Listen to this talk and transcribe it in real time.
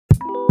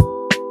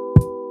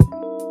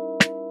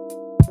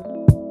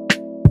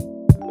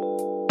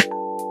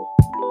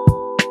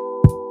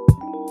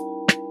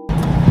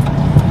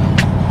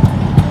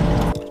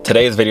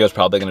Today's video is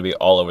probably gonna be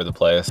all over the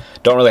place.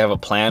 Don't really have a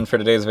plan for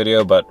today's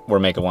video, but we're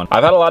making one.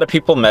 I've had a lot of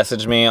people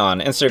message me on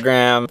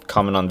Instagram,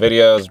 comment on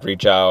videos,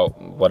 reach out,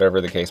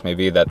 whatever the case may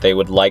be, that they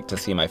would like to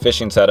see my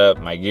fishing setup,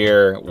 my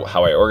gear,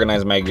 how I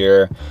organize my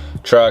gear,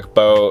 truck,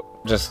 boat,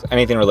 just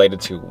anything related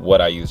to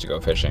what I use to go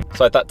fishing.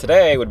 So I thought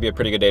today would be a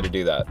pretty good day to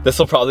do that. This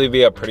will probably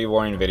be a pretty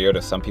boring video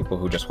to some people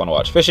who just want to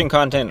watch fishing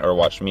content or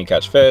watch me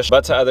catch fish,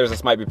 but to others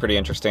this might be pretty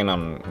interesting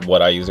on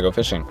what I use to go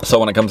fishing. So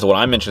when it comes to what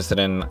I'm interested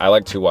in, I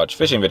like to watch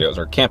fishing videos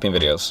or camping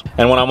videos.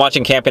 And when I'm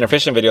watching camping or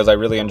fishing videos, I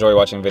really enjoy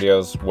watching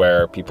videos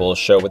where people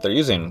show what they're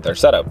using, their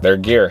setup, their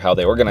gear, how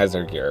they organize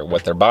their gear,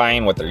 what they're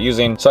buying, what they're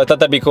using. So I thought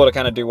that'd be cool to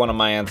kind of do one on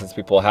my end since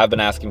people have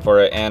been asking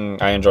for it,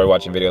 and I enjoy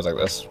watching videos like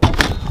this.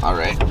 All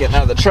right, getting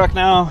out of the truck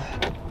now.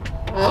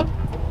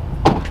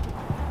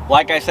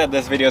 Like I said,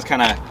 this video is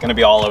kind of going to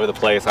be all over the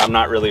place. I'm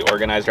not really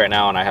organized right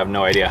now and I have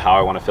no idea how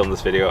I want to film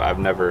this video. I've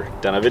never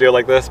done a video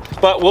like this,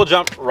 but we'll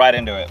jump right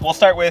into it. We'll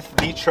start with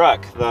the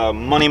truck, the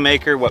money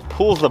maker, what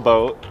pulls the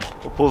boat,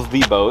 what pulls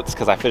the boats,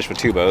 because I fish with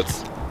two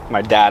boats,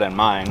 my dad and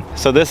mine.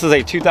 So this is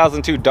a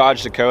 2002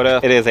 Dodge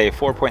Dakota. It is a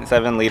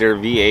 4.7 liter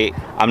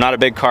V8. I'm not a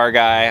big car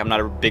guy. I'm not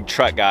a big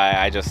truck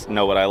guy. I just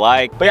know what I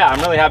like. But yeah,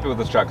 I'm really happy with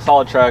this truck.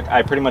 Solid truck.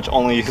 I pretty much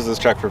only use this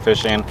truck for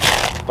fishing,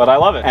 but I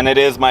love it. And it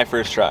is my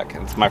first truck.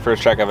 It's my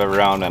first truck I've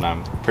ever owned and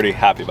I'm pretty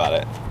happy about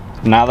it.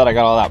 Now that I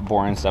got all that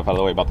boring stuff out of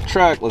the way about the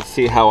truck, let's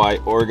see how I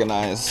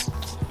organize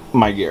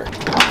my gear.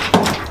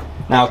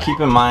 Now keep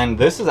in mind,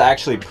 this is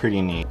actually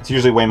pretty neat. It's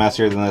usually way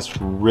messier than this,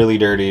 really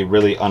dirty,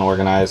 really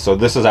unorganized. So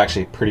this is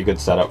actually pretty good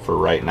setup for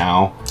right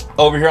now.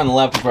 Over here on the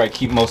left is where I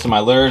keep most of my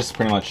lures,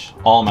 pretty much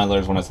all my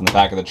lures when it's in the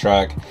back of the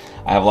truck.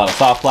 I have a lot of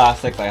soft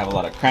plastics, I have a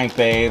lot of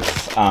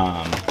crankbaits,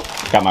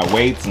 got my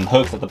weights and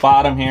hooks at the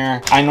bottom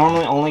here. I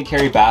normally only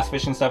carry bass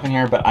fishing stuff in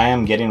here, but I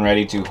am getting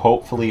ready to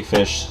hopefully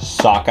fish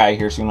sockeye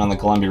here soon on the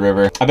Columbia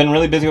River. I've been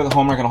really busy with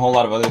homework and a whole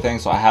lot of other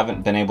things, so I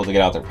haven't been able to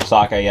get out there for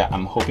sockeye yet.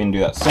 I'm hoping to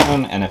do that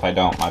soon, and if I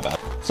don't, my bad.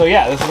 So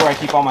yeah, this is where I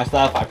keep all my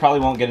stuff. I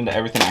probably won't get into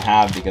everything I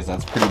have because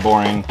that's pretty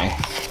boring. My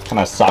kind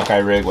of sockeye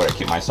rig where I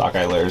keep my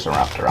sockeye lures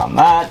wrapped around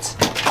that.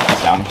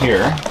 It's down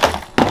here.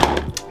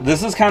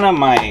 This is kind of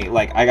my,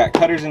 like, I got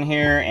cutters in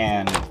here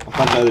and a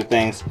bunch of other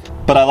things,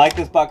 but I like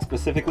this box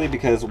specifically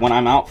because when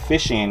I'm out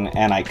fishing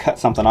and I cut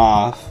something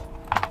off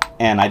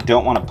and I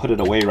don't want to put it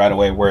away right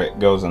away where it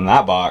goes in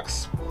that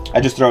box,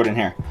 I just throw it in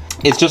here.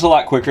 It's just a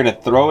lot quicker to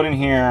throw it in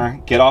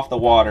here, get off the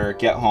water,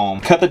 get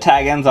home, cut the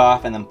tag ends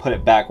off, and then put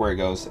it back where it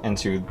goes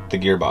into the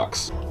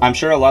gearbox. I'm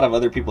sure a lot of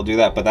other people do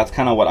that, but that's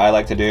kind of what I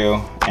like to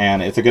do,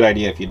 and it's a good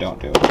idea if you don't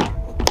do it.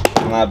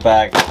 Put that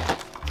back.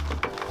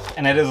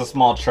 And it is a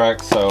small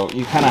truck, so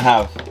you kind of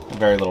have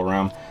very little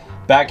room.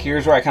 Back here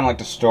is where I kind of like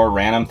to store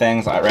random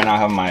things. Right now I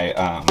have my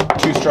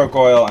 2-stroke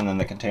oil and then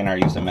the container I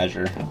use to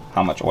measure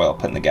how much oil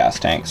I put in the gas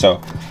tank. So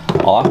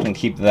I'll often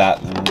keep that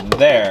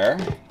there,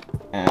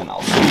 and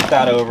I'll scoot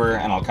that over,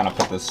 and I'll kind of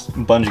put this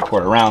bungee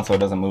cord around so it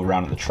doesn't move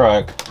around in the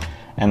truck,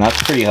 and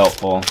that's pretty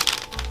helpful.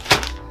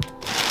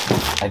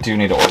 I do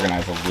need to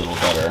organize a little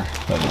better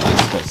than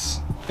this because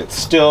it's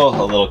still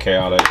a little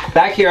chaotic.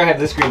 Back here I have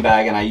this green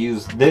bag, and I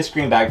use this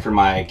green bag for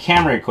my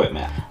camera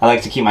equipment. I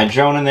like to keep my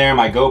drone in there,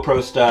 my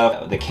GoPro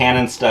stuff, the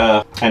Canon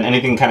stuff, and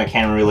anything kind of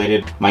camera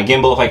related. My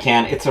gimbal if I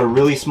can. It's a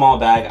really small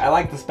bag. I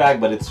like this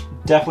bag, but it's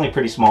definitely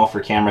pretty small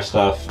for camera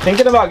stuff.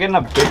 Thinking about getting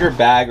a bigger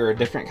bag or a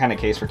different kind of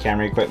case for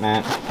camera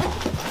equipment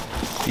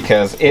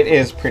because it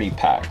is pretty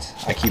packed.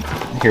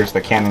 Here's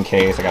the Canon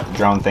case, I got the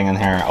drone thing in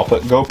here. I'll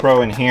put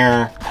GoPro in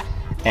here,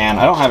 and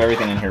I don't have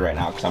everything in here right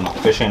now because I'm not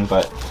fishing,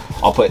 but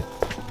I'll put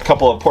a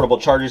couple of portable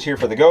chargers here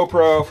for the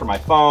GoPro, for my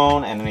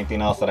phone, and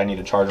anything else that I need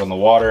to charge on the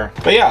water.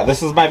 But yeah,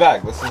 this is my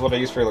bag. This is what I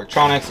use for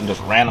electronics and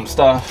just random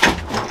stuff.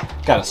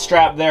 Got a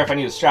strap there if I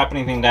need to strap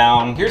anything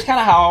down. Here's kind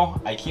of how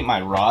I keep my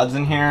rods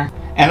in here.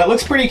 And it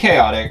looks pretty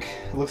chaotic.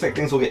 It looks like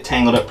things will get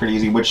tangled up pretty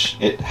easy, which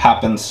it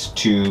happens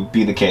to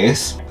be the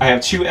case. I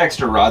have 2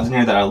 extra rods in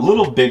here that are a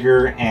little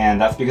bigger, and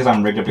that's because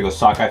I'm rigged up to go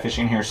sockeye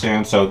fishing here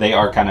soon, so they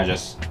are kind of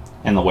just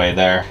in the way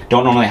there.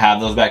 Don't normally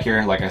have those back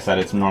here. Like I said,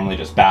 it's normally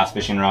just bass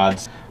fishing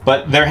rods,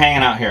 but they're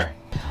hanging out here.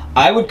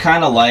 I would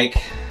kind of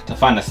like to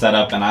find a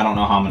setup, and I don't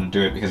know how I'm going to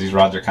do it because these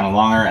rods are kind of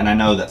longer, and I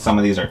know that some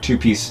of these are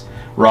 2-piece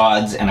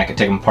rods and I could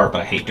take them apart,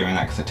 but I hate doing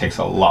that because it takes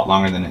a lot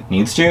longer than it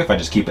needs to if I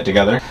just keep it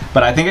together.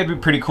 But I think it'd be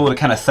pretty cool to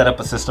kind of set up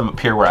a system up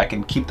here where I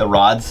can keep the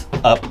rods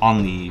up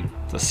on the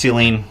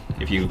ceiling,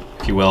 if you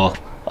will,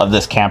 of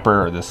this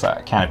camper or this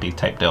canopy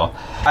type deal.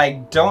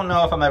 I don't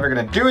know if I'm ever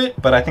gonna do it,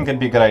 but I think it'd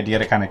be a good idea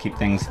to kind of keep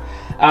things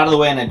out of the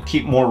way and then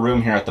keep more room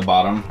here at the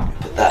bottom.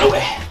 Put that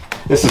away.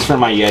 This is for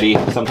my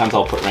Yeti. Sometimes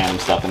I'll put random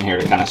stuff in here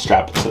to kind of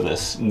strap it to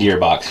this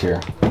gearbox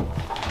here.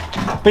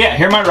 But yeah,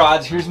 here are my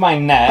rods. Here's my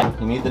net.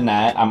 You need the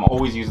net. I'm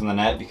always using the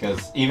net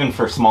because even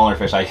for smaller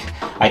fish, I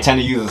tend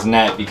to use this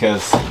net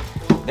because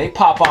they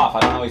pop off.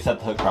 I don't always set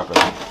the hook properly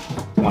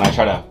when I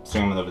try to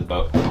swim with the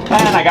boat.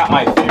 And I got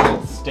my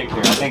favorite stick here.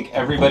 I think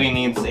everybody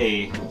needs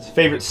a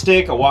favorite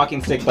stick, a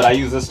walking stick, but I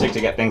use this stick to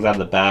get things out of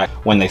the back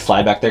when they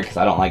slide back there because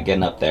I don't like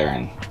getting up there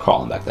and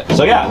crawling back there.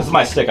 So yeah, this is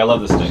my stick. I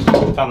love this stick.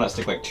 I found that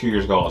stick like 2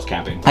 years ago while I was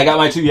camping. I got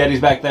my 2 Yetis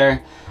back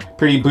there.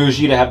 pretty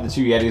bougie to have the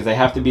two Yetis. They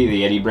have to be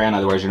the Yeti brand,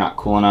 otherwise you're not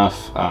cool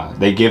enough.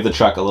 They give the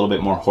truck a little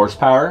bit more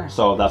horsepower,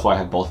 so that's why I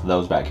have both of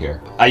those back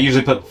here. I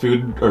usually put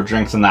food or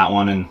drinks in that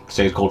one and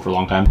stays cold for a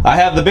long time. I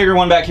have the bigger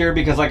one back here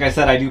because, like I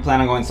said, I do plan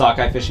on going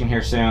sockeye fishing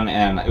here soon,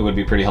 and it would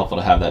be pretty helpful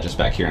to have that just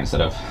back here instead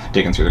of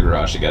digging through the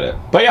garage to get it.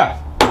 But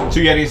yeah,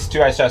 2 Yetis,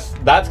 2 ice chests.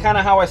 That's kind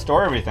of how I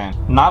store everything.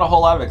 Not a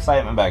whole lot of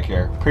excitement back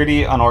here.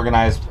 Pretty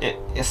unorganized.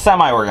 It's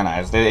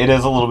semi-organized. It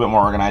is a little bit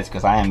more organized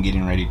because I am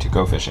getting ready to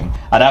go fishing.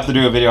 I'd have to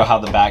do a video how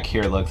the back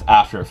here looks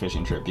after a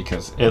fishing trip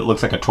because it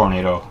looks like a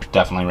tornado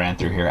definitely ran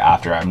through here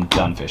after I'm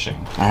done fishing.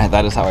 All right,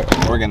 that is how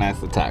I organize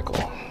the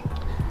tackle.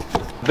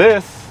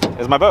 This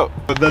is my boat.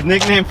 The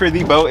nickname for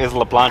the boat is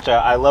La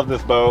Plancha. I love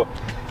this boat.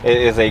 It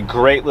is a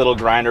great little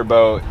grinder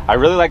boat. I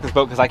really like this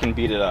boat because I can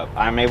beat it up.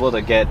 I'm able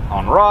to get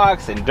on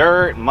rocks and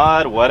dirt,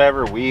 mud,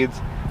 whatever, weeds.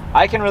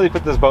 I can really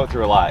put this boat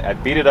through a lot. I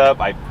beat it up,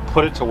 I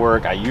put it to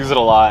work, I use it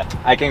a lot.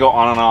 I can go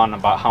on and on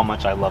about how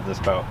much I love this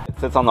boat. It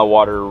sits on the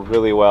water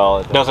really well.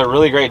 It does a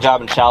really great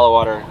job in shallow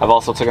water. I've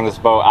also taken this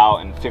boat out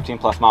in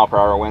 15+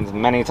 mile/hour winds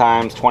many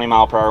times, 20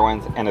 mile/hour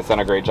winds, and it's done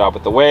a great job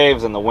with the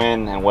waves and the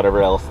wind and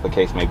whatever else the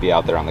case may be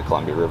out there on the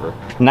Columbia River.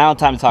 Now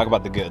time to talk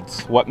about the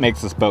goods. What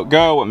makes this boat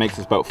go? What makes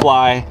this boat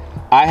fly?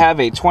 I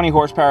have a 20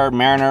 horsepower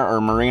Mariner or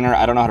Mariner.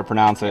 I don't know how to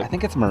pronounce it. I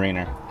think it's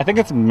Mariner. I think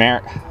it's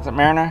is it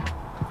Mariner?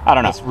 I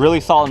don't know. It's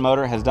really solid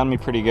motor, has done me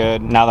pretty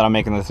good. Now that I'm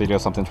making this video,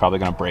 something's probably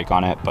gonna break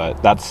on it,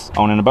 but that's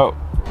owning a boat.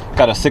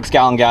 Got a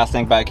 6-gallon gas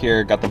tank back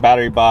here. Got the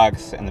battery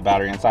box and the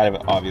battery inside of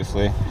it,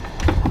 obviously.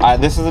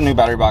 This is a new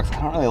battery box.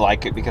 I don't really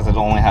like it because it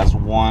only has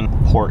one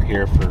port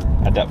here for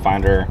a depth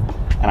finder,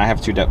 and I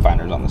have 2 depth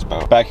finders on this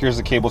boat. Back here's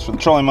the cables for the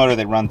trolling motor.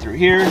 They run through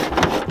here,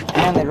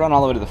 and they run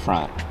all the way to the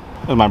front.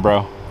 There's my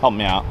bro. Help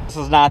me out. This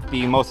is not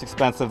the most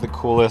expensive, the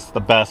coolest, the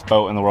best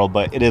boat in the world,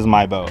 but it is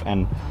my boat,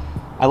 and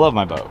I love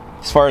my boat.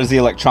 As far as the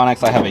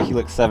electronics, I have a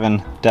Helix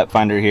 7 depth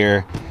finder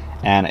here,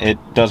 and it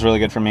does really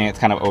good for me. It's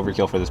kind of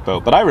overkill for this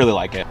boat, but I really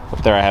like it.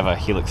 Up there I have a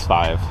Helix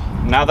 5.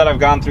 Now that I've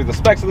gone through the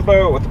specs of the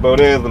boat, what the boat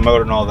is, the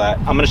motor and all that,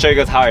 I'm gonna show you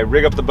guys how I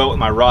rig up the boat with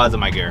my rods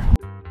and my gear.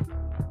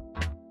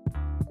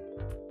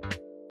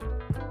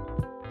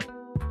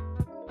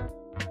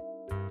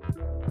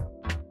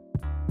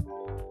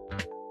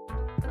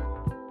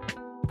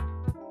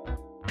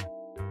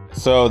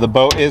 So the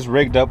boat is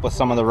rigged up with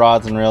some of the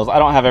rods and reels. I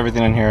don't have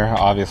everything in here,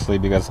 obviously,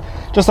 because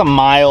just a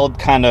mild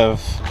kind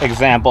of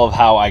example of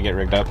how I get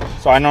rigged up.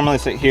 So I normally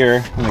sit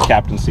here in the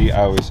captain seat.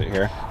 I always sit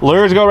here.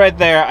 Lures go right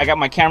there. I got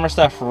my camera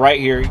stuff right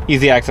here.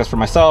 Easy access for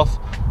myself.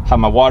 Have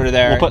my water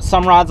there. We'll put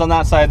some rods on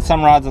that side,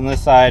 some rods on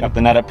this side. Got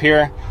the net up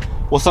here.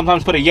 We'll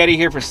sometimes put a Yeti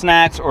here for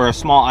snacks or a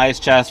small ice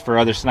chest for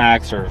other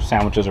snacks or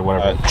sandwiches or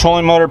whatever.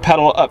 Trolling motor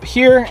pedal up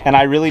here, and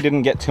I really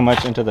didn't get too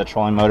much into the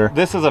trolling motor.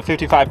 This is a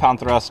 55-pound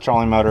thrust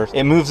trolling motor.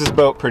 It moves this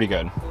boat pretty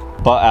good.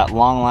 But at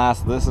long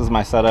last, this is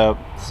my setup.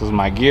 This is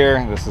my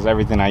gear. This is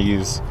everything I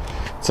use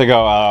to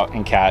go out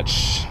and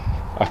catch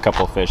a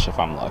couple fish if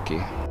I'm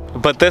lucky.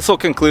 But this will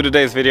conclude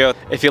today's video.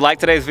 If you like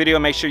today's video,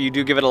 make sure you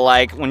do give it a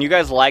like. When you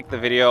guys like the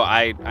video,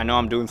 I know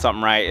I'm doing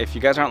something right. If you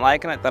guys aren't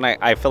liking it, then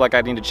I feel like I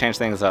need to change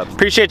things up.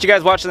 Appreciate you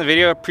guys watching the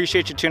video.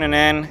 Appreciate you tuning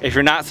in. If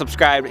you're not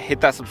subscribed,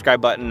 hit that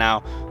subscribe button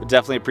now. We'll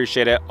definitely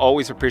appreciate it.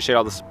 Always appreciate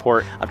all the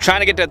support. I'm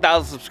trying to get to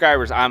 1,000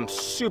 subscribers. I'm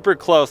super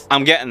close.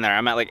 I'm getting there.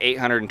 I'm at like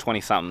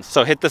 820 something.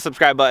 So hit the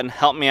subscribe button,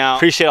 help me out.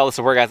 Appreciate all the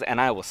support, guys,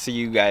 and I will see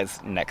you guys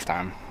next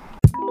time.